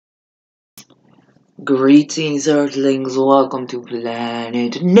Greetings, Earthlings. Welcome to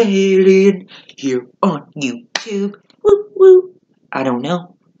Planet Alien here on YouTube. Woo woo. I don't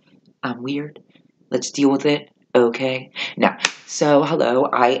know. I'm weird. Let's deal with it. Okay. Now, so hello.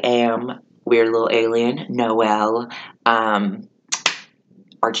 I am Weird Little Alien Noel. Archie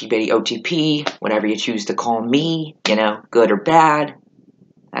Betty OTP. Whatever you choose to call me. Good or bad.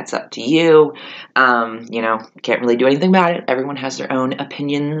 That's up to you. Can't really do anything about it. Everyone has their own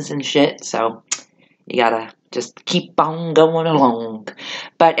opinions and shit. So you gotta just keep on going along.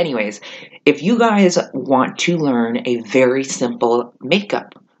 But anyways, if you guys want to learn a very simple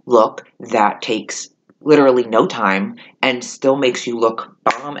makeup look that takes literally no time and still makes you look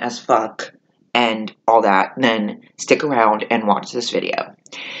bomb as fuck and all that, then stick around and watch this video.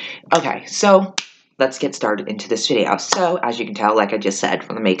 Okay, so let's get started into this video. So, as you can tell, like I just said,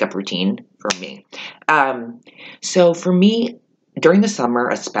 from the makeup routine for me. So for me, during the summer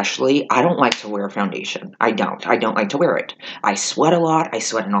especially, I don't like to wear foundation. I don't like to wear it. I sweat a lot. I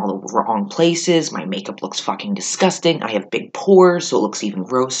sweat in all the wrong places. My makeup looks fucking disgusting. I have big pores, so it looks even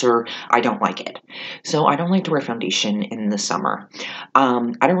grosser. I don't like it. So I don't like to wear foundation in the summer.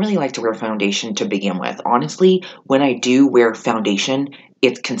 I don't really like to wear foundation to begin with. Honestly, when I do wear foundation,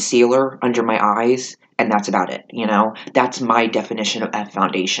 it's concealer under my eyes, and that's about it, That's my definition of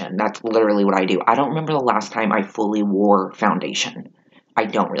foundation. That's literally what I do. I don't remember the last time I fully wore foundation. I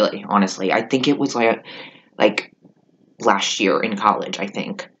don't really, honestly. I think it was like last year in college, I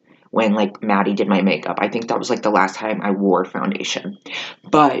think, when Maddie did my makeup. I think that was the last time I wore foundation.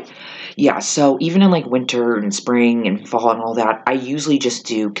 But yeah, so even in winter and spring and fall and all that, I usually just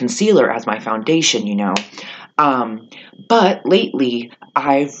do concealer as my foundation, But lately,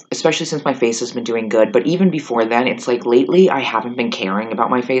 especially since my face has been doing good, but even before then, it's lately I haven't been caring about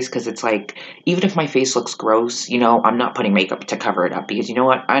my face because it's even if my face looks gross, I'm not putting makeup to cover it up because you know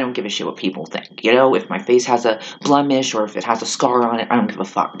what? I don't give a shit what people think. If my face has a blemish or if it has a scar on it, I don't give a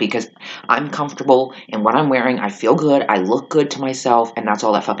fuck because I'm comfortable in what I'm wearing. I feel good. I look good to myself, and that's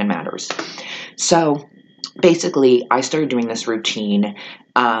all that fucking matters. So basically, I started doing this routine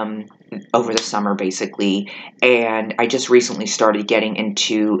over the summer, basically, and I just recently started getting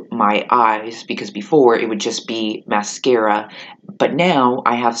into my eyes because before it would just be mascara, but now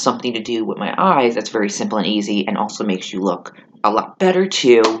I have something to do with my eyes that's very simple and easy and also makes you look a lot better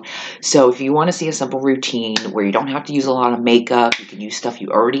too. So if you want to see a simple routine where you don't have to use a lot of makeup, you can use stuff you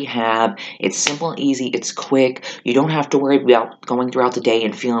already have, it's simple and easy, it's quick, you don't have to worry about going throughout the day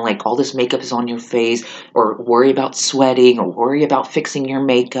and feeling like all this makeup is on your face, or worry about sweating, or worry about fixing your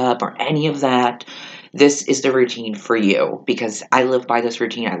makeup, or any of that. This is the routine for you because I live by this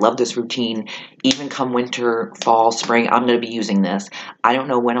routine. I love this routine. Even come winter, fall, spring, I'm going to be using this. I don't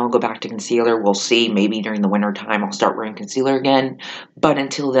know when I'll go back to concealer. We'll see. Maybe during the winter time I'll start wearing concealer again. But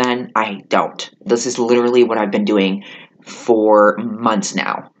until then, I don't. This is literally what I've been doing for months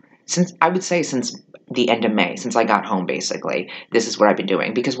now. I would say since the end of May, since I got home, basically. This is what I've been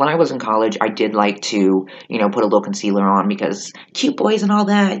doing. Because when I was in college, I did like to, put a little concealer on because cute boys and all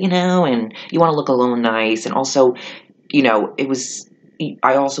that, and you want to look a little nice. And also,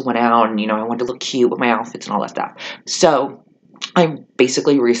 I also went out and, I wanted to look cute with my outfits and all that stuff. So, I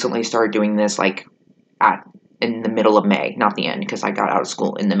basically recently started doing this, in the middle of May, not the end, because I got out of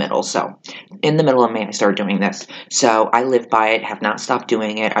school in the middle. So, in the middle of May, I started doing this. So, I live by it, have not stopped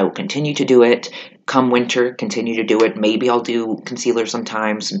doing it. I will continue to do it. Come winter, continue to do it. Maybe I'll do concealer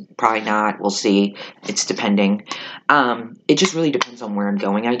sometimes. Probably not. We'll see. It's depending. It just really depends on where I'm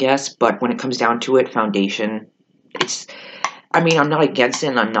going, I guess. But when it comes down to it, foundation, I'm not against it,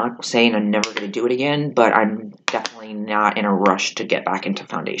 and I'm not saying I'm never going to do it again, but I'm definitely not in a rush to get back into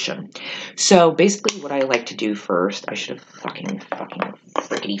foundation. So, basically, what I like to do first, I should have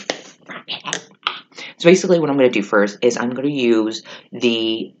So, basically, what I'm going to do first is I'm going to use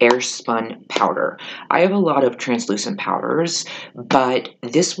the Airspun powder. I have a lot of translucent powders, but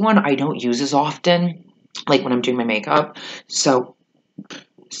this one I don't use as often, when I'm doing my makeup. So,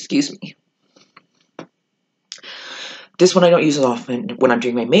 excuse me. This one I don't use as often when I'm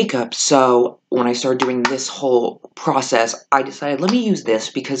doing my makeup, so when I started doing this whole process, I decided, let me use this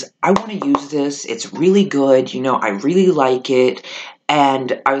because I want to use this. It's really good, I really like it,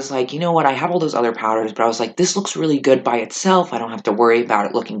 and I was like, you know what, I have all those other powders, but I was like, this looks really good by itself. I don't have to worry about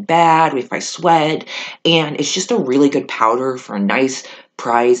it looking bad if I sweat, and it's just a really good powder for a nice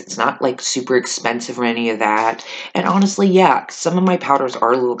price. It's not super expensive or any of that, and honestly, yeah, some of my powders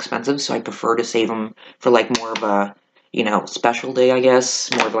are a little expensive, so I prefer to save them for more of a special day, I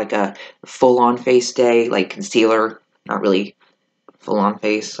guess, more of a full-on face day, concealer, not really full-on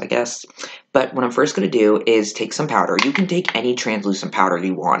face, I guess. But what I'm first going to do is take some powder. You can take any translucent powder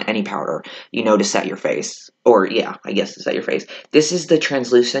you want, any powder, you know, to set your face. Or, yeah, I guess to set your face. This is the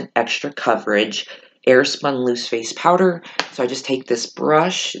translucent extra coverage Airspun loose face powder. So I just take this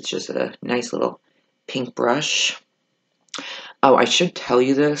brush. It's just a nice little pink brush. Oh, I should tell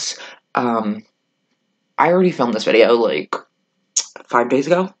you this. I already filmed this video like 5 days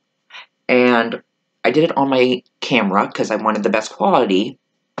ago. And I did it on my camera because I wanted the best quality.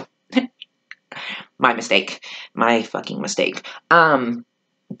 My mistake. My fucking mistake.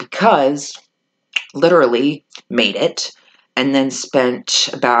 Because literally made it and then spent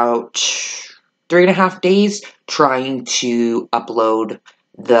about 3.5 days trying to upload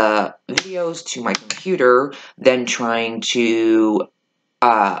the videos to my computer, then trying to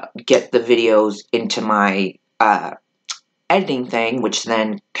get the videos into my editing thing, which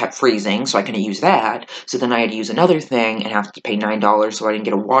then kept freezing, so I couldn't use that. So then I had to use another thing and have to pay $9 so I didn't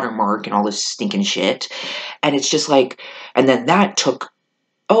get a watermark and all this stinking shit. And it's just like, and then that took,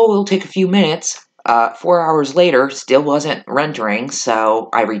 oh, it'll take a few minutes. 4 hours later, still wasn't rendering, so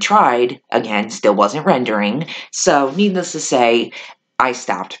I retried, again, still wasn't rendering. So needless to say, I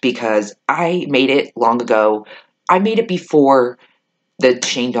stopped because I made it long ago. I made it before the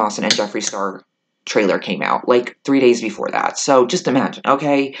Shane Dawson and Jeffree Star trailer came out, like 3 days before that. So just imagine,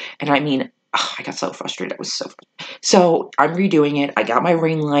 okay? And I mean, I got so frustrated. It was so frustrating. So I'm redoing it. I got my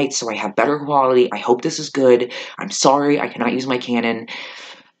ring light, so I have better quality. I hope this is good. I'm sorry, I cannot use my Canon.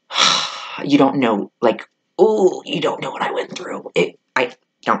 You don't know, like, oh, you don't know what I went through. I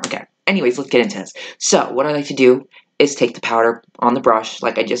don't, okay. Anyways, let's get into this. So what I like to do is take the powder on the brush,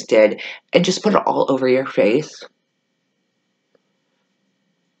 like I just did, and just put it all over your face.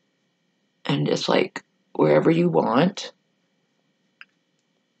 And just like wherever you want.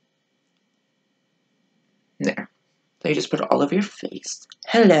 There. So you just put it all over your face.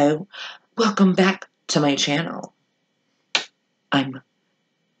 Hello. Welcome back to my channel. I'm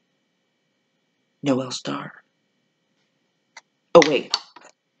Noelle Star. Oh wait.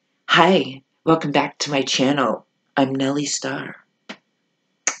 Hi. Welcome back to my channel. I'm Nellie Star.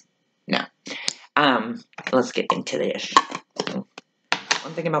 No. Let's get into this.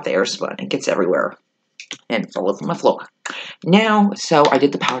 One thing about the Airspun, it gets everywhere. And it's all over my floor. Now, so I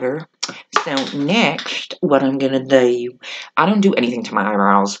did the powder. So next, what I'm gonna do, I don't do anything to my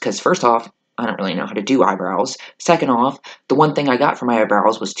eyebrows, because first off, I don't really know how to do eyebrows. Second off, the one thing I got for my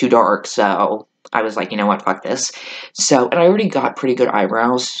eyebrows was too dark, so I was like, you know what, fuck this. So, and I already got pretty good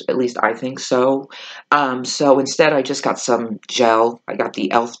eyebrows, at least I think so. So instead I just got some gel. I got the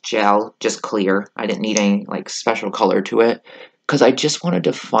e.l.f. gel, just clear. I didn't need any, like, special color to it, because I just want to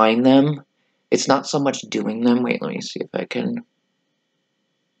define them. It's not so much doing them. Wait, let me see if I can.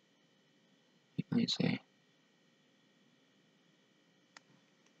 Let me see.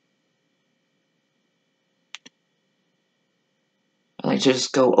 I like to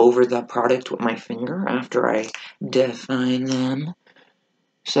just go over the product with my finger after I define them.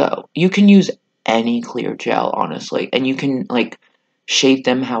 So, you can use any clear gel, honestly. And you can, like, shape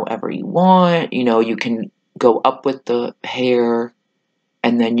them however you want. You know, you can go up with the hair,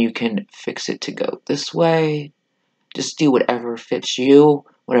 and then you can fix it to go this way. Just do whatever fits you,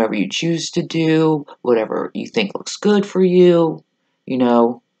 whatever you choose to do, whatever you think looks good for you, you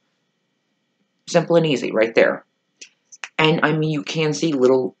know. Simple and easy, right there. And, I mean, you can see a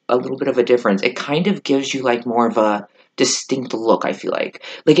little bit of a difference. It kind of gives you, like, more of a distinct look, I feel like.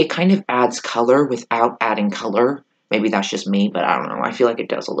 Like, it kind of adds color without adding color. Maybe that's just me, but I don't know. I feel like it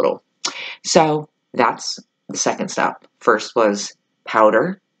does a little. So, that's the second step. First was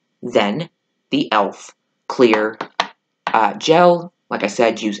powder, then the e.l.f. clear gel. Like I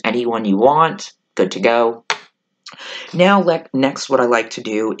said, use any one you want. Good to go. Now, next what I like to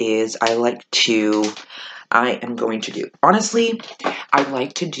do is I am going to do, honestly, I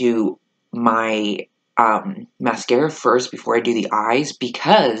like to do my mascara first before I do the eyes,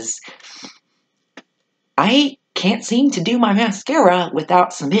 because I can't seem to do my mascara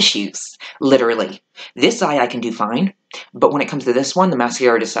without some issues, literally. This eye I can do fine, but when it comes to this one, the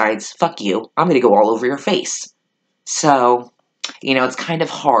mascara decides, fuck you, I'm gonna go all over your face. So, you know, it's kind of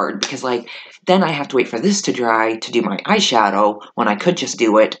hard, because, like, then I have to wait for this to dry to do my eyeshadow, when I could just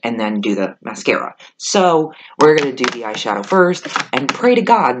do it and then do the mascara. So, we're gonna do the eyeshadow first, and pray to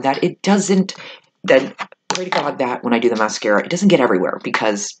God that it doesn't, pray to God that when I do the mascara, it doesn't get everywhere,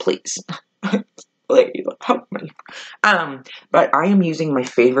 because, please. Please, help me. But I am using my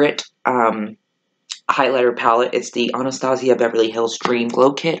favorite, highlighter palette. It's the Anastasia Beverly Hills Dream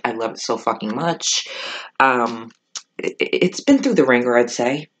Glow Kit. I love it so fucking much. It's been through the ringer, I'd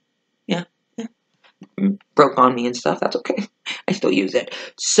say. Yeah. broke on me and stuff. That's okay. I still use it.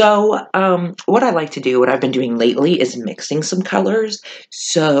 So, what I like to do, what I've been doing lately, is mixing some colors.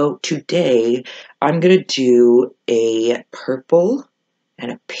 So, today, I'm going to do a purple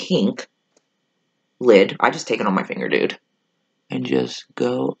and a pink lid. I just take it on my finger, dude. And just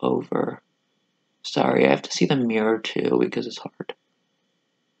go over. Sorry, I have to see the mirror, too, because it's hard.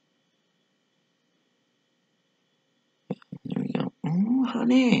 There we go. Oh,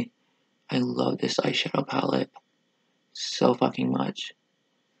 honey. I love this eyeshadow palette so fucking much.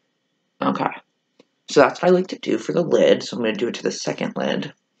 Okay. So that's what I like to do for the lid. So I'm going to do it to the second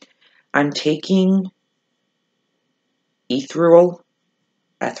lid. I'm taking ethereal,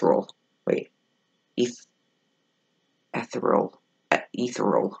 oh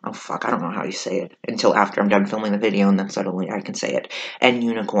fuck, I don't know how you say it until after I'm done filming the video, and then suddenly I can say it. And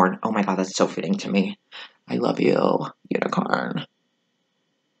unicorn. Oh my god, that's so fitting to me. I love you, unicorn.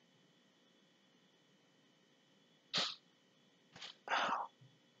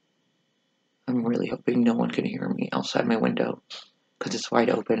 I'm really hoping no one can hear me outside my window, because it's wide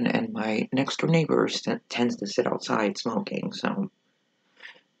open, and my next door neighbor tends to sit outside smoking, so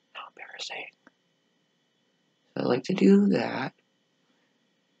how embarrassing. So I like to do that.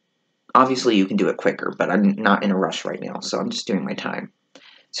 Obviously, you can do it quicker, but I'm not in a rush right now, so I'm just doing my time.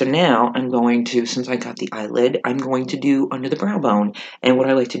 So now I'm going to, since I got the eyelid, I'm going to do under the brow bone. And what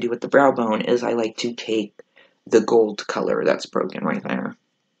I like to do with the brow bone is I like to take the gold color that's broken right there.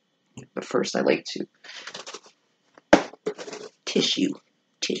 But first I like to tissue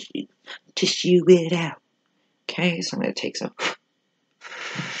it out. Okay, so I'm going to take some.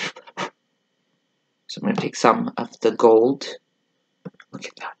 So I'm going to take some of the gold. Look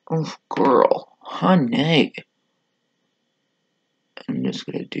at that. Oh, girl. Honey. I'm just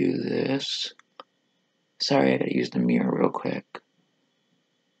going to do this. Sorry, I got to use the mirror real quick.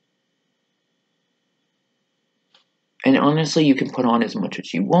 And honestly, you can put on as much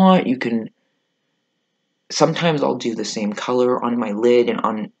as you want. You can... Sometimes I'll do the same color on my lid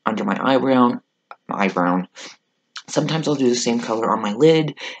and under my eyebrow. Sometimes I'll do the same color on my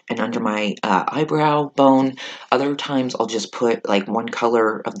lid and under my eyebrow bone. Other times I'll just put like one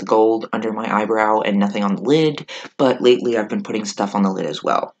color of the gold under my eyebrow and nothing on the lid. But lately I've been putting stuff on the lid as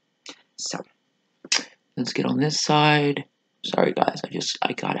well. So, let's get on this side. Sorry guys,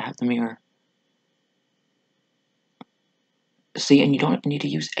 I gotta have the mirror. See, and you don't need to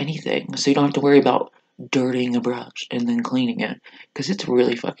use anything. So you don't have to worry about dirtying a brush and then cleaning it. Because it's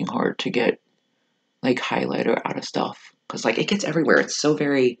really fucking hard to get like highlighter out of stuff, because like it gets everywhere. It's so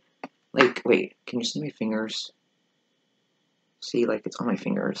very like, wait, can you see my fingers? See, like it's on my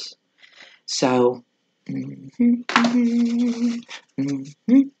fingers. So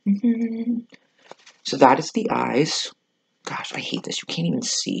so that is the eyes. Gosh, I hate this. You can't even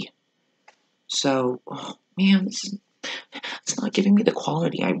see. So, oh man, it's not giving me the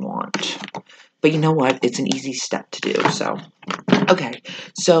quality I want. But you know what? It's an easy step to do, so. Okay,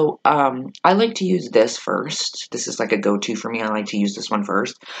 so, I like to use this first. This is like a go-to for me. I like to use this one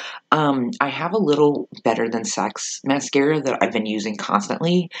first. I have a little Better Than Sex mascara that I've been using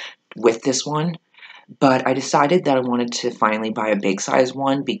constantly with this one. But I decided that I wanted to finally buy a big size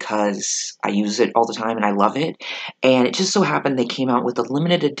one because I use it all the time and I love it. And it just so happened they came out with a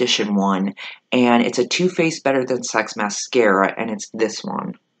limited edition one. And it's a Too Faced Better Than Sex mascara, and it's this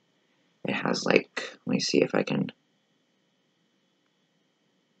one. It has like, let me see if I can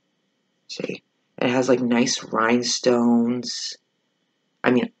see. It has like nice rhinestones.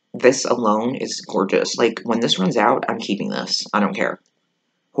 I mean, this alone is gorgeous. Like, when this runs out, I'm keeping this. I don't care.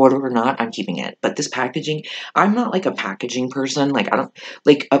 Order or not, I'm keeping it. But this packaging, I'm not like a packaging person. Like, I don't,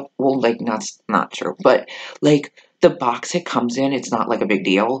 like, well, like, not true. But, like, the box it comes in, it's not like a big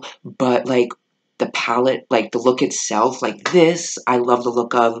deal. But, like, the palette, like, the look itself, like this, I love the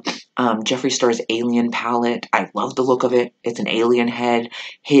look of Jeffree Star's Alien palette. I love the look of it. It's an alien head.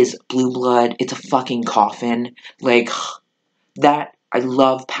 His Blue Blood, it's a fucking coffin. Like, that, I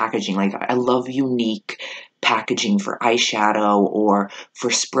love packaging like that. I love unique packaging for eyeshadow or for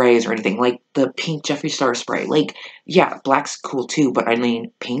sprays or anything. Like the pink Jeffree Star spray. Like, yeah, black's cool too, but I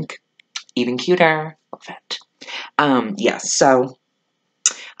mean, pink, even cuter. Love it. Yeah, so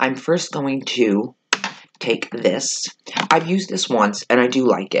I'm first going to take this. I've used this once, and I do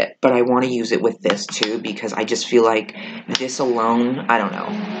like it, but I want to use it with this too, because I just feel like this alone, I don't know.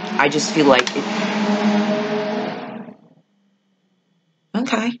 I just feel like it...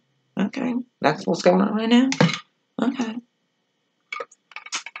 Okay, that's what's going on right now? Okay,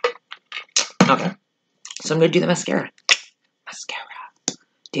 so I'm gonna do the mascara.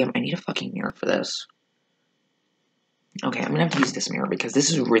 Damn, I need a fucking mirror for this. Okay, I'm gonna have to use this mirror, because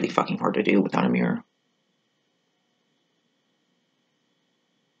this is really fucking hard to do without a mirror.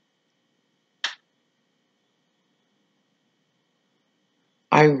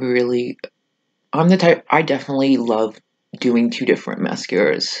 I'm the type, I definitely love doing two different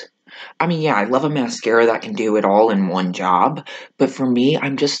mascaras. I mean, yeah, I love a mascara that can do it all in one job, but for me,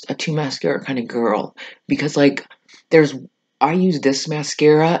 I'm just a two mascara kind of girl. Because, like, I use this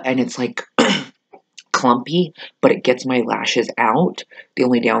mascara and it's like clumpy, but it gets my lashes out. The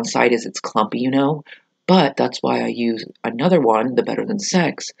only downside is it's clumpy, you know? But that's why I use another one, the Better Than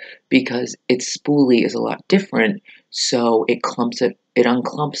Sex, because its spoolie is a lot different, so it unclumps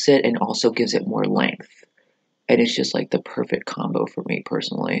it, and also gives it more length. And it's just like the perfect combo for me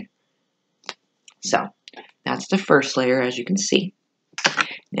personally. So, that's the first layer, as you can see.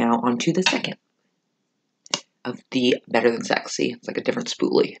 Now, onto the second of the Better Than Sex. See, it's like a different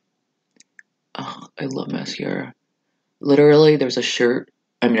spoolie. Oh, I love mascara. Literally, there's a shirt.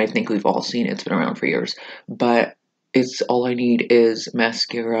 I mean, I think we've all seen it. It's been around for years. But it's all I need is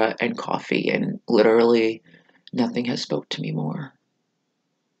mascara and coffee. And literally, nothing has spoke to me more.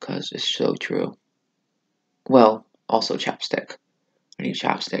 Because it's so true. Well, also chapstick. I need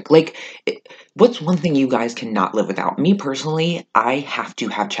chapstick. Like, what's one thing you guys cannot live without? Me personally, I have to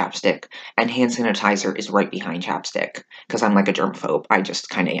have chapstick. And hand sanitizer is right behind chapstick. Because I'm like a germaphobe. I just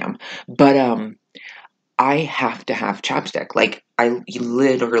kind of am. But, I have to have chapstick. Like, I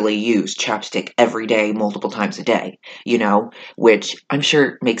literally use chapstick every day, multiple times a day, you know, which I'm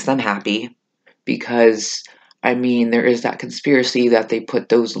sure makes them happy because, I mean, there is that conspiracy that they put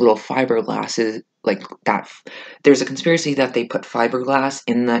those little fiberglasses, like that, there's a conspiracy that they put fiberglass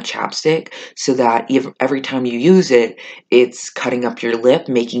in the chapstick so that every time you use it, it's cutting up your lip,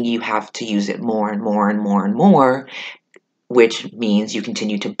 making you have to use it more and more and more and more, which means you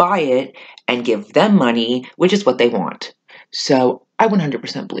continue to buy it and give them money, which is what they want. So I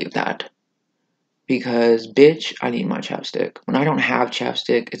 100% believe that. Because, bitch, I need my chapstick. When I don't have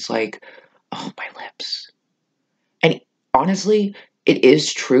chapstick, it's like, oh, my lips. And honestly, it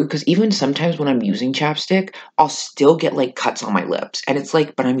is true, because even sometimes when I'm using chapstick, I'll still get, like, cuts on my lips. And it's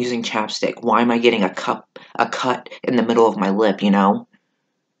like, but I'm using chapstick. Why am I getting a cut in the middle of my lip, you know?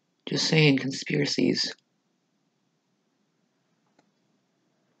 Just saying, conspiracies.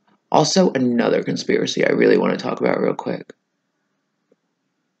 Also, another conspiracy I really want to talk about real quick.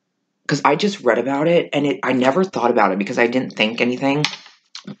 Because I just read about it, and I never thought about it because I didn't think anything.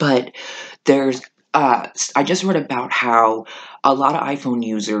 But I just read about how a lot of iPhone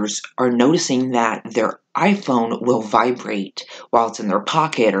users are noticing that their iPhone will vibrate while it's in their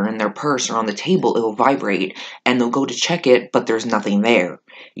pocket or in their purse or on the table. It will vibrate, and they'll go to check it, but there's nothing there.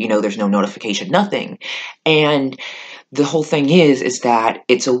 You know, there's no notification, nothing. And the whole thing is that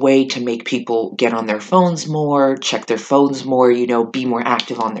it's a way to make people get on their phones more, check their phones more, you know, be more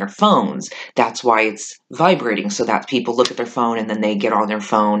active on their phones. That's why it's vibrating, so that people look at their phone and then they get on their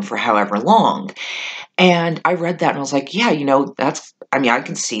phone for however long. And I read that and I was like, yeah, you know, I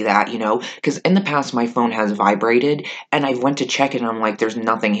can see that, you know, because in the past my phone has vibrated and I went to check it and I'm like, there's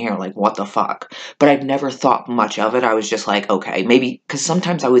nothing here, like, what the fuck? But I've never thought much of it. I was just like, okay, maybe, because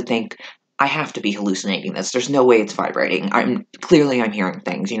sometimes I would think, I have to be hallucinating this. There's no way it's vibrating. I'm hearing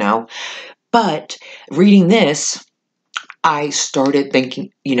things, you know? But reading this, I started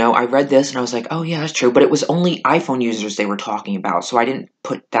thinking, you know, I read this and I was like, oh yeah, that's true. But it was only iPhone users they were talking about. So I didn't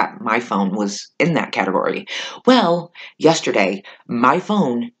put that my phone was in that category. Well, yesterday, my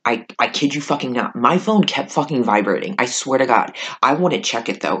phone, I kid you fucking not, my phone kept fucking vibrating. I swear to God. I wouldn't check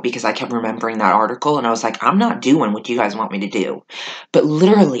it though because I kept remembering that article and I was like, I'm not doing what you guys want me to do. But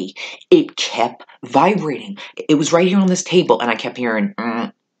literally, it kept vibrating. It was right here on this table and I kept hearing,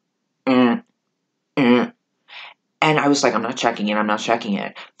 mm, mm, mm. And I was like, I'm not checking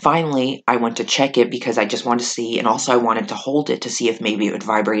it. Finally, I went to check it because I just wanted to see, and also I wanted to hold it to see if maybe it would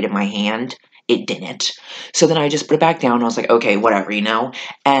vibrate in my hand. It didn't. So then I just put it back down, and I was like, okay, whatever, you know?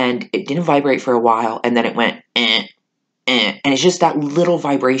 And it didn't vibrate for a while, and then it went, and it's just that little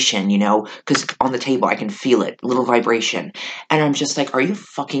vibration, you know? Because on the table, I can feel it, little vibration. And I'm just like, are you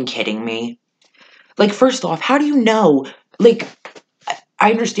fucking kidding me? Like, first off, how do you know? Like, I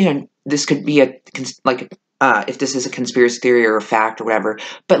understand this could be if this is a conspiracy theory or a fact or whatever,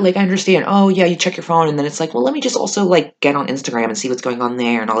 but, like, I understand, oh, yeah, you check your phone, and then it's like, well, let me just also, like, get on Instagram and see what's going on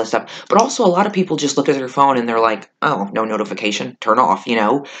there and all this stuff, but also a lot of people just look at their phone and they're like, oh, no notification, turn off, you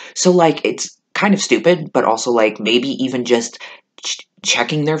know? So, like, it's kind of stupid, but also, like, maybe even just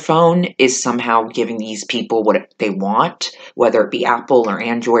checking their phone is somehow giving these people what they want, whether it be Apple or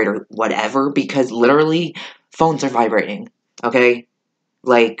Android or whatever, because literally, phones are vibrating, okay?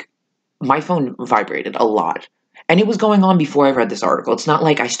 Like, my phone vibrated a lot. And it was going on before I read this article. It's not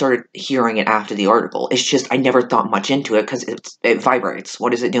like I started hearing it after the article. It's just I never thought much into it because it vibrates.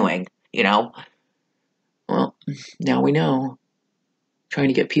 What is it doing? You know? Well, now we know. trying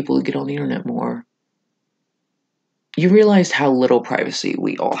to get people to get on the internet more. You realize how little privacy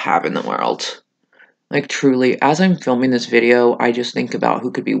we all have in the world. Like, truly, as I'm filming this video, I just think about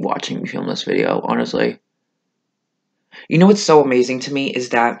who could be watching me film this video, honestly. You know what's so amazing to me is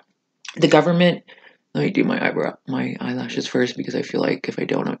that the government... Let me do my eyelashes first, because I feel like if I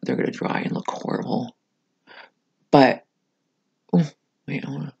don't, they're gonna dry and look horrible. But... Ooh, wait, I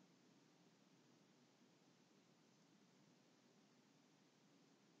wanna...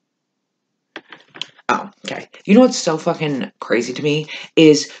 Oh, okay. You know what's so fucking crazy to me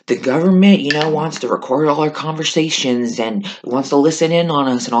is the government, you know, wants to record all our conversations and wants to listen in on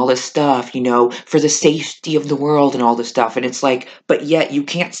us and all this stuff, you know, for the safety of the world and all this stuff. And it's like, but yet you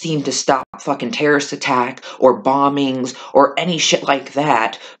can't seem to stop fucking terrorist attack or bombings or any shit like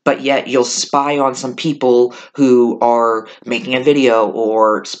that, but yet you'll spy on some people who are making a video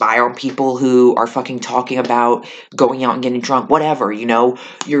or spy on people who are fucking talking about going out and getting drunk, whatever, you know?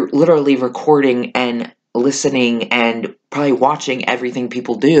 You're literally recording and listening and probably watching everything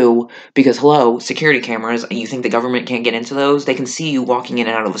people do because, hello, security cameras, you think the government can't get into those? They can see you walking in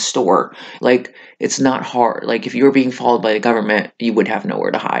and out of a store. Like, it's not hard. Like, if you were being followed by the government, you would have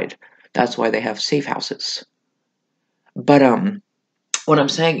nowhere to hide. That's why they have safe houses. But, what I'm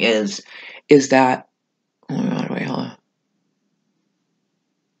saying is that... Oh my god, wait, hold on.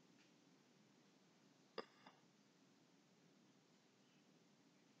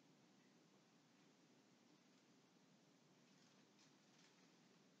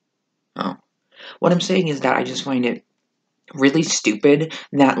 Oh. What I'm saying is that I just find it really stupid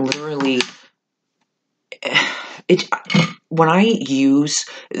that literally... when I use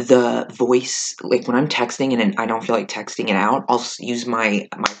the voice, like when I'm texting and I don't feel like texting it out, I'll use my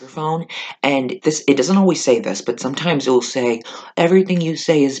microphone, and it doesn't always say this, but sometimes it will say, everything you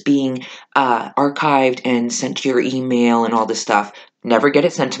say is being archived and sent to your email and all this stuff. Never get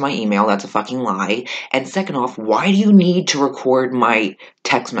it sent to my email, that's a fucking lie. And second off, why do you need to record my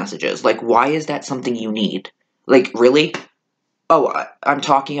text messages? Like, why is that something you need? Like, really? Oh, I'm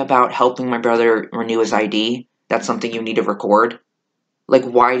talking about helping my brother renew his ID. That's something you need to record. Like,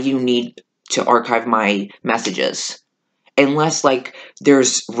 why do you need to archive my messages? Unless, like,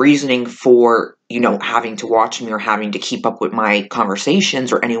 there's reasoning for, you know, having to watch me or having to keep up with my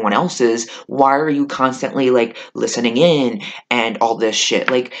conversations or anyone else's, why are you constantly, like, listening in and all this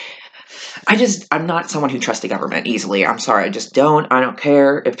shit? Like, I'm not someone who trusts the government easily. I'm sorry, I just don't. I don't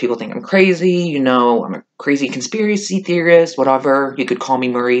care if people think I'm crazy, you know, I'm a crazy conspiracy theorist, whatever. You could call me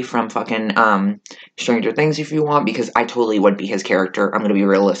Murray from fucking, Stranger Things if you want, because I totally would be his character. I'm gonna be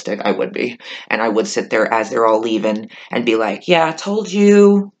realistic, I would be. And I would sit there as they're all leaving and be like, yeah, told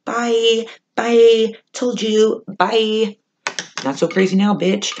you, bye, bye, told you, bye. Not so crazy now,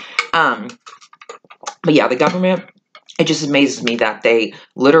 bitch. But yeah, the government, it just amazes me that they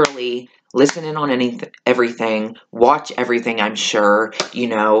literally listen in on everything, watch everything, I'm sure, you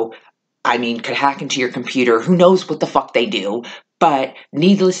know, I mean, could hack into your computer, who knows what the fuck they do, but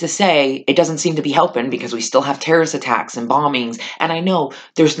needless to say, it doesn't seem to be helping because we still have terrorist attacks and bombings, and I know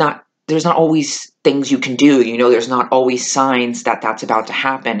there's not always things you can do, you know, there's not always signs that that's about to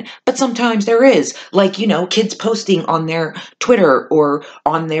happen, but sometimes there is, like, you know, kids posting on their Twitter or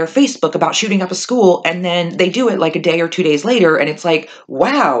on their Facebook about shooting up a school, and then they do it like a day or 2 days later, and it's like,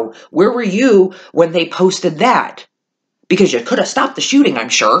 wow, where were you when they posted that? Because you could have stopped the shooting, I'm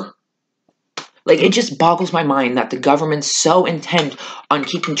sure. Like, it just boggles my mind that the government's so intent on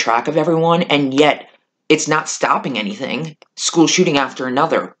keeping track of everyone, and yet it's not stopping anything. School shooting after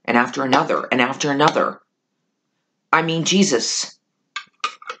another, and after another, and after another. I mean, Jesus.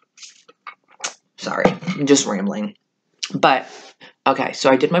 Sorry, I'm just rambling. But, okay, so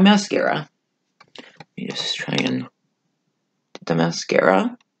I did my mascara. Let me just try and do the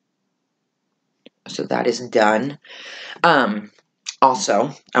mascara. So that is done.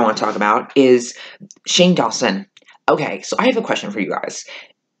 Also, I want to talk about is Shane Dawson. Okay, so I have a question for you guys.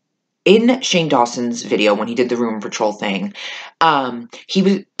 In Shane Dawson's video, when he did the Room Patrol thing,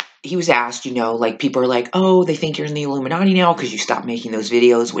 he was asked, you know, like, people are like, oh, they think you're in the Illuminati now because you stopped making those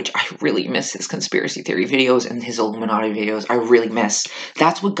videos, which I really miss his conspiracy theory videos and his Illuminati videos. I really miss.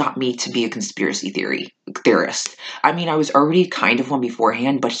 That's what got me to be a conspiracy theorist. I mean, I was already kind of one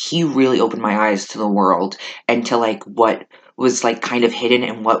beforehand, but he really opened my eyes to the world and to, like, what was, like, kind of hidden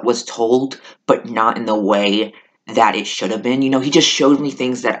and what was told, but not in the way that it should have been. You know, he just showed me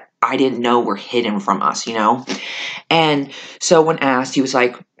things that I didn't know were hidden from us, you know? And so when asked, he was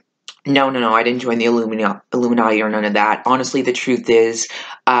like, no, I didn't join the Illuminati or none of that. Honestly, the truth is,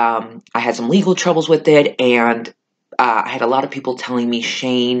 I had some legal troubles with it, and I had a lot of people telling me,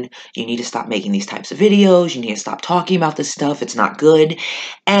 Shane, you need to stop making these types of videos. You need to stop talking about this stuff. It's not good.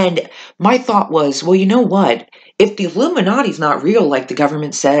 And my thought was, well, you know what? If the Illuminati's not real, like the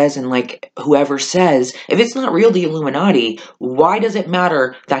government says, and like whoever says, if it's not real, the Illuminati, why does it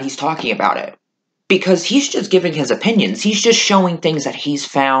matter that he's talking about it? Because he's just giving his opinions. He's just showing things that he's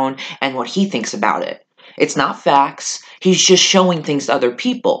found and what he thinks about it. It's not facts. He's just showing things to other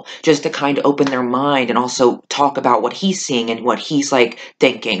people just to kind of open their mind and also talk about what he's seeing and what he's like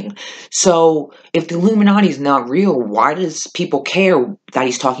thinking. So if the Illuminati is not real, why does people care that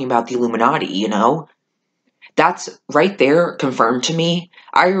he's talking about the Illuminati, you know? That's right there confirmed to me.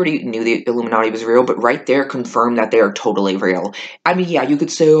 I already knew the Illuminati was real, but right there confirmed that they are totally real. I mean, yeah, you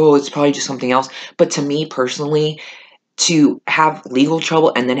could say, oh, it's probably just something else. But to me personally, to have legal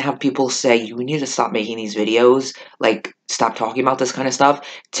trouble and then have people say, you need to stop making these videos, like, stop talking about this kind of stuff,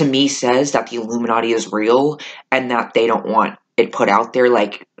 to me says that the Illuminati is real and that they don't want it put out there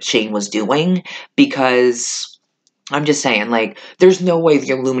like Shane was doing, because I'm just saying, like, there's no way the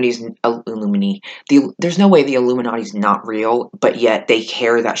there's no way the Illuminati's not real, but yet they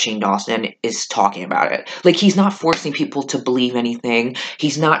care that Shane Dawson is talking about it. Like, he's not forcing people to believe anything.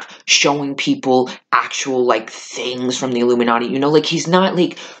 He's not showing people actual, like, things from the Illuminati, you know? Like, he's not,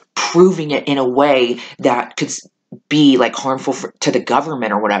 like, proving it in a way that could be, like, harmful to the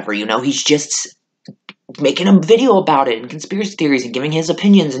government or whatever, you know? He's just making a video about it and conspiracy theories and giving his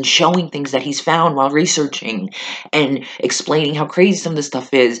opinions and showing things that he's found while researching and explaining how crazy some of this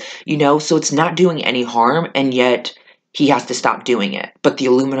stuff is, you know? So it's not doing any harm, and yet he has to stop doing it. But the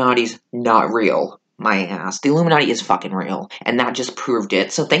Illuminati's not real, my ass. The Illuminati is fucking real, and that just proved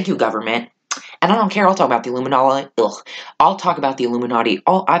it. So thank you, government. And I don't care, I'll talk about the Illuminati. I'll talk about the Illuminati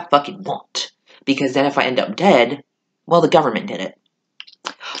all I fucking want. Because then if I end up dead, well, the government did it.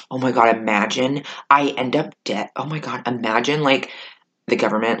 Oh my god, imagine I end up dead. Oh my god, imagine, like, the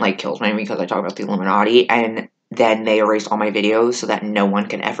government, like, kills me because I talk about the Illuminati, and then they erase all my videos so that no one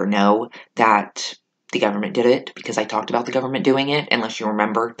can ever know that the government did it because I talked about the government doing it, unless you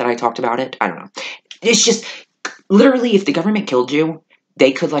remember that I talked about it. I don't know. It's just, literally, if the government killed you,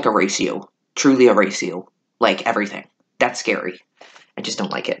 they could, like, erase you. Truly erase you. Like, everything. That's scary. I just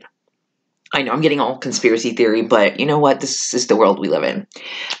don't like it. I know I'm getting all conspiracy theory, but you know what? This is the world we live in.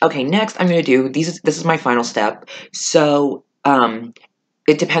 Okay, next I'm going to do, this is my final step. So,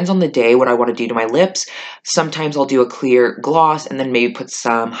 it depends on the day what I want to do to my lips. Sometimes I'll do a clear gloss and then maybe put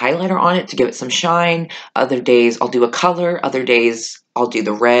some highlighter on it to give it some shine. Other days I'll do a color. Other days I'll do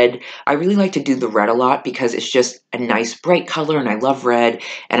the red. I really like to do the red a lot because it's just a nice bright color and I love red.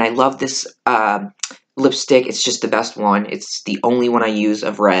 And I love this, lipstick. It's just the best one. It's the only one I use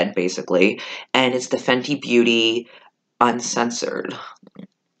of red, basically. And it's the Fenty Beauty Uncensored.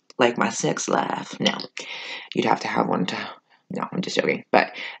 Like my sex life. No. You'd have to have one to... No, I'm just joking.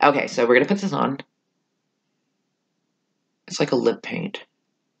 But, okay, so we're going to put this on. It's like a lip paint.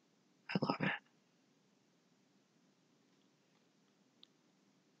 I love it.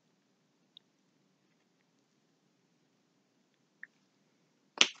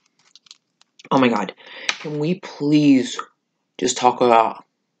 Oh my god. Can we please just talk about...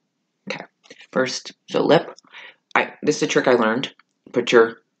 Okay. First, so lip. This is a trick I learned. Put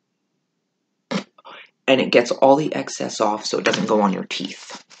your... And it gets all the excess off so it doesn't go on your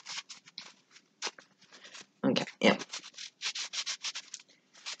teeth. Okay, yeah.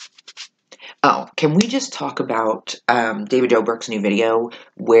 Oh, can we just talk about David Dobrik's new video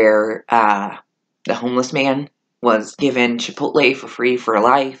where the homeless man was given Chipotle for free for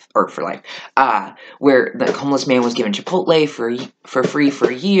life, where the homeless man was given Chipotle for free for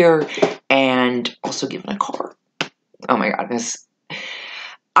a year and also given a car. Oh my god,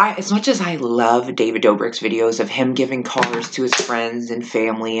 as much as I love David Dobrik's videos of him giving cars to his friends and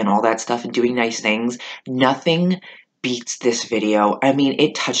family and all that stuff and doing nice things, nothing beats this video. I mean,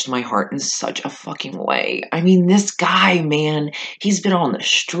 it touched my heart in such a fucking way. I mean, this guy, man, he's been on the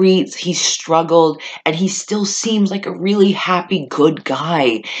streets, he's struggled, and he still seems like a really happy, good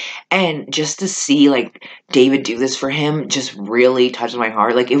guy. And just to see, like, David do this for him just really touched my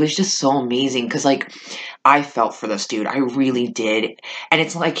heart. Like, it was just so amazing, because, like, I felt for this dude. I really did. And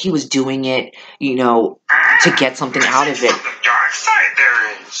it's like he was doing it, you know, to get something out of it.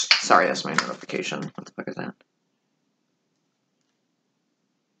 Sorry, that's my notification. What the fuck is that?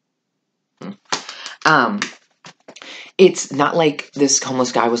 It's not like this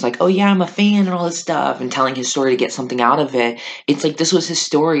homeless guy was like, oh yeah, I'm a fan and all this stuff, and telling his story to get something out of it. It's like this was his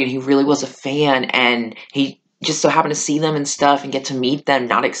story and he really was a fan, and he just so happened to see them and stuff and get to meet them,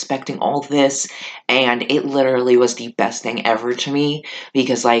 not expecting all this. And it literally was the best thing ever to me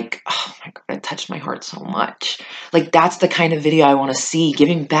because, like, oh my God, it touched my heart so much. Like, that's the kind of video I want to see,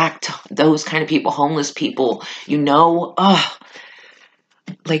 giving back to those kind of people, homeless people, you know?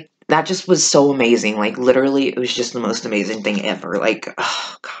 Like, that just was so amazing. Like, literally, it was just the most amazing thing ever. Like,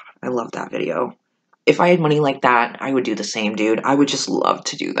 oh God, I love that video. If I had money like that, I would do the same, dude. I would just love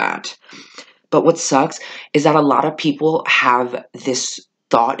to do that. But what sucks is that a lot of people have this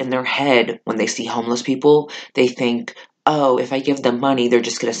thought in their head when they see homeless people. They think, oh, if I give them money, they're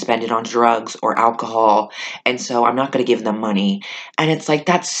just going to spend it on drugs or alcohol. And so I'm not going to give them money. And it's like,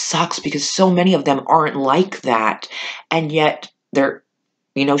 that sucks because so many of them aren't like that. And yet they're,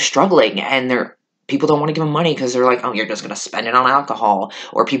 you know, struggling, and people don't want to give them money because they're like, oh, you're just going to spend it on alcohol.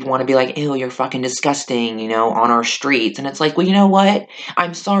 Or people want to be like, ew, you're fucking disgusting, you know, on our streets. And it's like, well, you know what?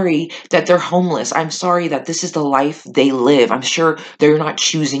 I'm sorry that they're homeless. I'm sorry that this is the life they live. I'm sure they're not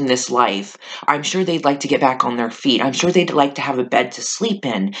choosing this life. I'm sure they'd like to get back on their feet. I'm sure they'd like to have a bed to sleep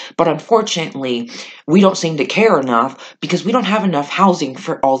in. But unfortunately, we don't seem to care enough because we don't have enough housing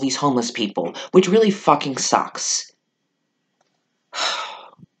for all these homeless people, which really fucking sucks.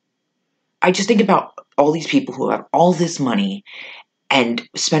 I just think about all these people who have all this money and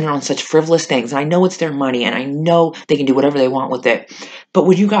spend it on such frivolous things. And I know it's their money, and I know they can do whatever they want with it. But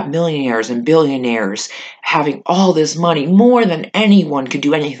when you got millionaires and billionaires having all this money, more than anyone could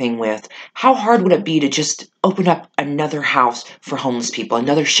do anything with, how hard would it be to just open up another house for homeless people,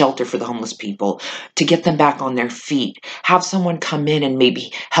 another shelter for the homeless people, to get them back on their feet, have someone come in and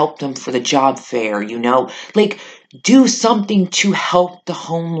maybe help them for the job fair, you know? Like, do something to help the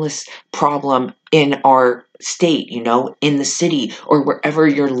homeless problem in our state, you know, in the city or wherever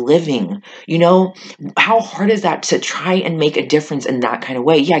you're living. You know, how hard is that to try and make a difference in that kind of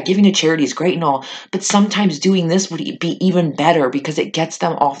way? Yeah, giving to charity is great and all, but sometimes doing this would be even better because it gets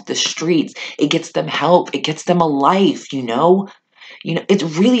them off the streets. It gets them help. It gets them a life, you know? You know, it's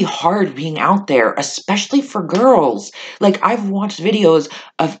really hard being out there, especially for girls. Like, I've watched videos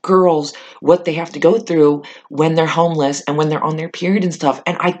of girls, what they have to go through when they're homeless and when they're on their period and stuff.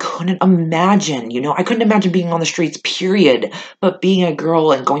 And I couldn't imagine, you know, I couldn't imagine being on the streets, period. But being a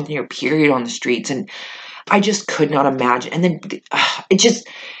girl and going through your period on the streets, and I just could not imagine. And then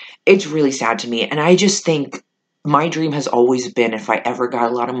it's really sad to me. And I just think my dream has always been, if I ever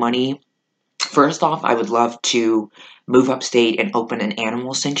got a lot of money, first off, I would love to move upstate and open an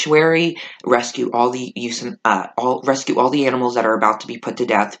animal sanctuary, rescue all the animals that are about to be put to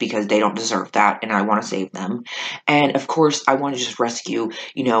death because they don't deserve that, and I want to save them. And of course, I want to just rescue,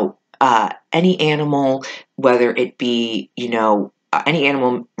 you know, any animal, whether it be, you know, any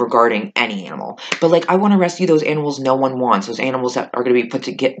animal regarding any animal. But, like, I want to rescue those animals no one wants, those animals that are going to be put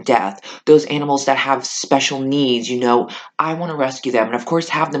to get death, those animals that have special needs, you know. I want to rescue them and, of course,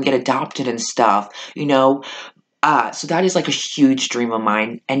 have them get adopted and stuff, you know. So that is like a huge dream of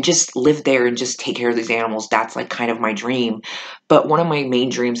mine, and just live there and just take care of these animals. That's like kind of my dream. But one of my main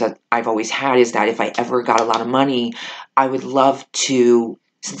dreams that I've always had is that if I ever got a lot of money, I would love to,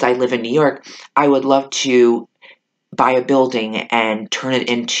 since I live in New York, I would love to buy a building and turn it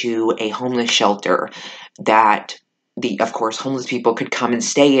into a homeless shelter that of course, homeless people could come and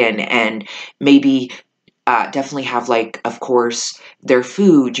stay in, and maybe definitely have, like, of course, their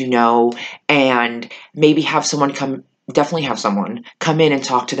food, you know, and maybe definitely have someone come in and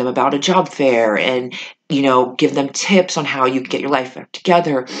talk to them about a job fair and, you know, give them tips on how you can get your life back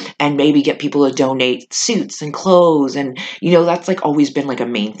together, and maybe get people to donate suits and clothes. And, you know, that's like always been like a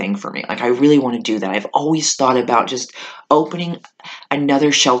main thing for me. Like, I really want to do that. I've always thought about just opening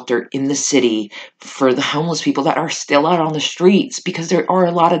another shelter in the city for the homeless people that are still out on the streets, because there are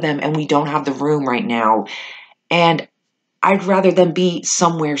a lot of them and we don't have the room right now. And I'd rather them be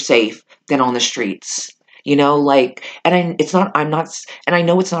somewhere safe than on the streets. You know, like, and I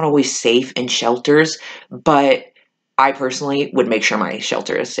know it's not always safe in shelters, but I personally would make sure my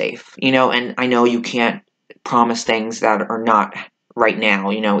shelter is safe, you know. And I know you can't promise things that are not right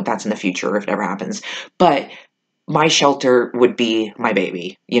now, you know, that's in the future if it ever happens. But my shelter would be my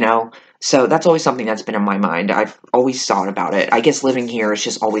baby, you know? So that's always something that's been in my mind. I've always thought about it. I guess living here is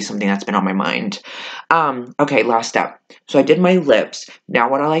just always something that's been on my mind. Okay, last step. So I did my lips. Now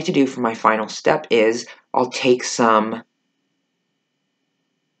what I like to do for my final step is I'll take some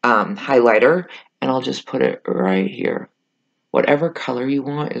highlighter and I'll just put it right here. Whatever color you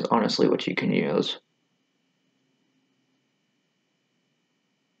want is honestly what you can use.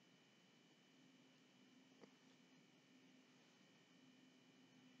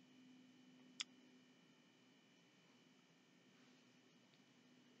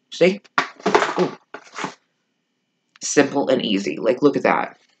 See? Ooh. simple and easy. Like, look at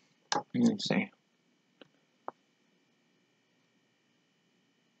that. Let's see.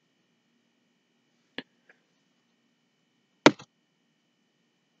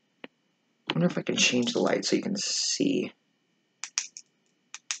 I wonder if I can change the light so you can see.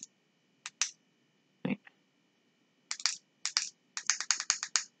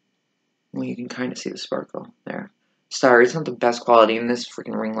 Well, you can kind of see the sparkle there. Sorry, it's not the best quality, and this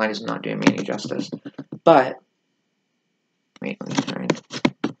freaking ring light is not doing me any justice. But, wait, let me try it.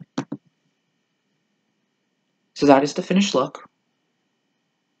 So that is the finished look.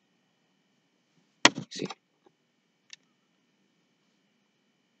 Let's see.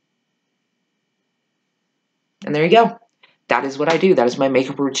 And there you go. That is what I do. That is my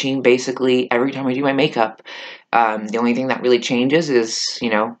makeup routine, basically, every time I do my makeup. The only thing that really changes is, you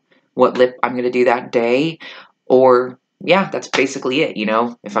know, what lip I'm going to do that day, or, yeah, that's basically it, you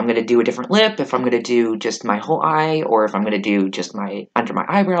know? If I'm going to do a different lip, if I'm going to do just my whole eye, or if I'm going to do just my under my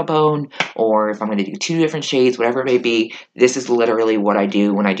eyebrow bone, or if I'm going to do 2 different shades, whatever it may be, this is literally what I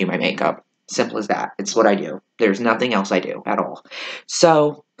do when I do my makeup. Simple as that. It's what I do. There's nothing else I do at all.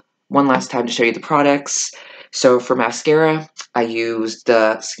 So, one last time to show you the products. So for mascara, I use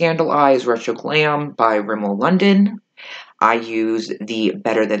the Scandal Eyes Retro Glam by Rimmel London. I use the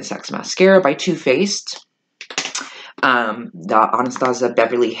Better Than Sex Mascara by Too Faced. The Anastasia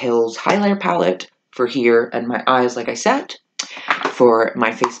Beverly Hills Highlighter Palette for here and my eyes, like I said. For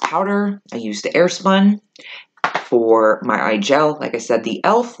my face powder, I use the Airspun. For my eye gel, like I said, the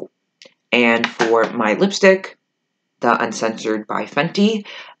e.l.f. And for my lipstick, the Uncensored by Fenty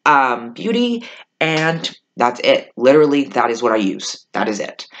Beauty. And that's it. Literally, that is what I use. That is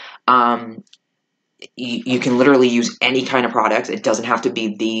it. You can literally use any kind of products. It doesn't have to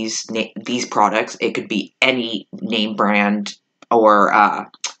be these products. It could be any name brand or,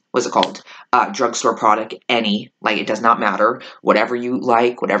 what's it called? Drugstore product, any. Like, it does not matter. Whatever you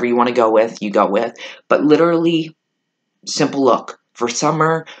like, whatever you want to go with, you go with. But literally, simple look. For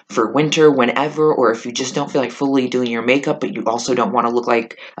summer, for winter, whenever, or if you just don't feel like fully doing your makeup, but you also don't want to look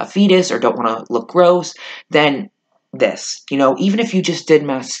like a fetus or don't want to look gross, then this. You know, even if you just did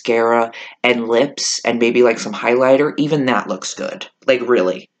mascara and lips and maybe like some highlighter, even that looks good. Like,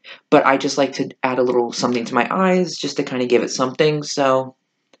 really. But I just like to add a little something to my eyes just to kind of give it something. So,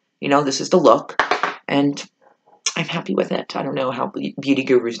 you know, this is the look. And I'm happy with it. I don't know how beauty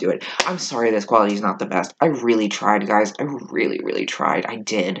gurus do it. I'm sorry this quality is not the best. I really tried, guys. I really, really tried. I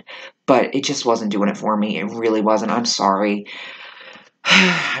did. But it just wasn't doing it for me. It really wasn't. I'm sorry.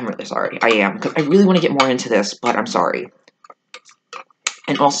 I'm really sorry. I am. Because I really want to get more into this, but I'm sorry.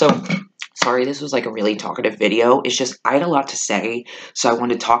 And also, sorry, this was like a really talkative video. It's just, I had a lot to say, so I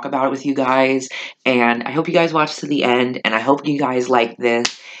wanted to talk about it with you guys. And I hope you guys watched to the end, and I hope you guys like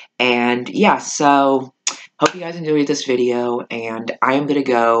this. And yeah, so hope you guys enjoyed this video, and I am gonna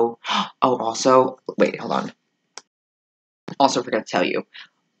go. Oh, also, wait, hold on. Also forgot to tell you,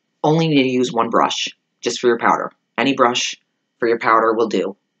 only need to use one brush, just for your powder. Any brush for your powder will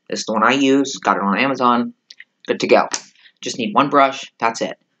do. This is the one I use, got it on Amazon, good to go. Just need one brush, that's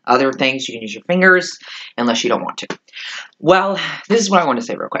it. Other things, you can use your fingers, unless you don't want to. Well, this is what I want to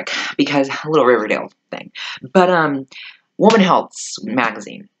say real quick, because a little Riverdale thing. But, Woman Health's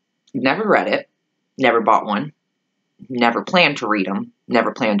magazine. Never read it. Never bought one, never planned to read them,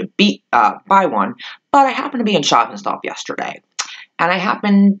 never planned to buy one, but I happened to be in Shop and Stop yesterday, and I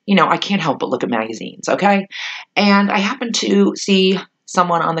happened, you know, I can't help but look at magazines, okay, and I happened to see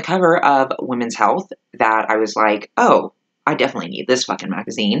someone on the cover of Women's Health that I was like, oh, I definitely need this fucking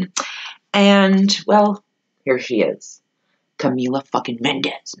magazine, and, well, here she is, Camila fucking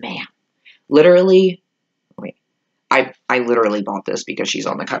Mendez, man, literally, wait, I literally bought this because she's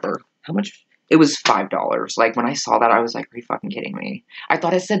on the cover. How much? It was $5. Like, when I saw that, I was like, are you fucking kidding me? I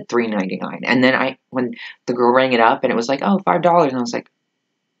thought it said $3.99. And then when the girl rang it up, and it was like, oh, $5. And I was like,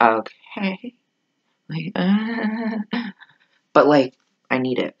 okay. Like, But, like, I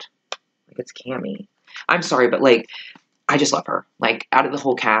need it. Like, it's Cammy. I'm sorry, but, like, I just love her. Like, out of the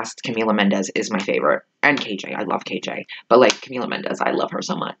whole cast, Camila Mendez is my favorite. And KJ. I love KJ. But, like, Camila Mendez, I love her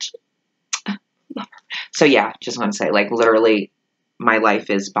so much. Love her. So, yeah, just want to say, like, literally, my life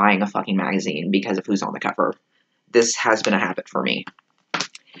is buying a fucking magazine because of who's on the cover. This has been a habit for me.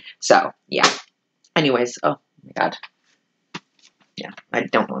 So, yeah. Anyways, oh my god. Yeah, I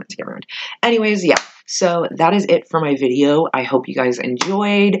don't want it to get ruined. Anyways, yeah. So, that is it for my video. I hope you guys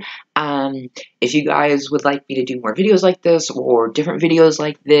enjoyed. If you guys would like me to do more videos like this, or different videos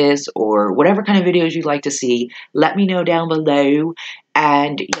like this, or whatever kind of videos you'd like to see, let me know down below.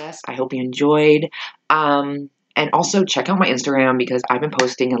 And, yes, I hope you enjoyed. And also, check out my Instagram, because I've been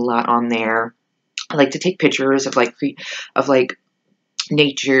posting a lot on there. I like to take pictures of like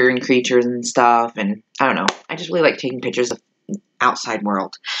nature and creatures and stuff, and I don't know. I just really like taking pictures of outside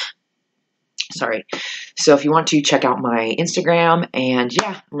world. Sorry. So if you want to check out my Instagram, and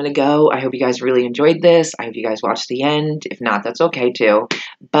yeah, I'm gonna go. I hope you guys really enjoyed this. I hope you guys watched the end. If not, that's okay too.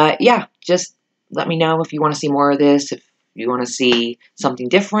 But yeah, just let me know if you want to see more of this, if you want to see something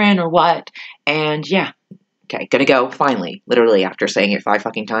different or what. And yeah, okay, gonna go finally, literally after saying it 5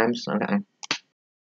 fucking times. Okay.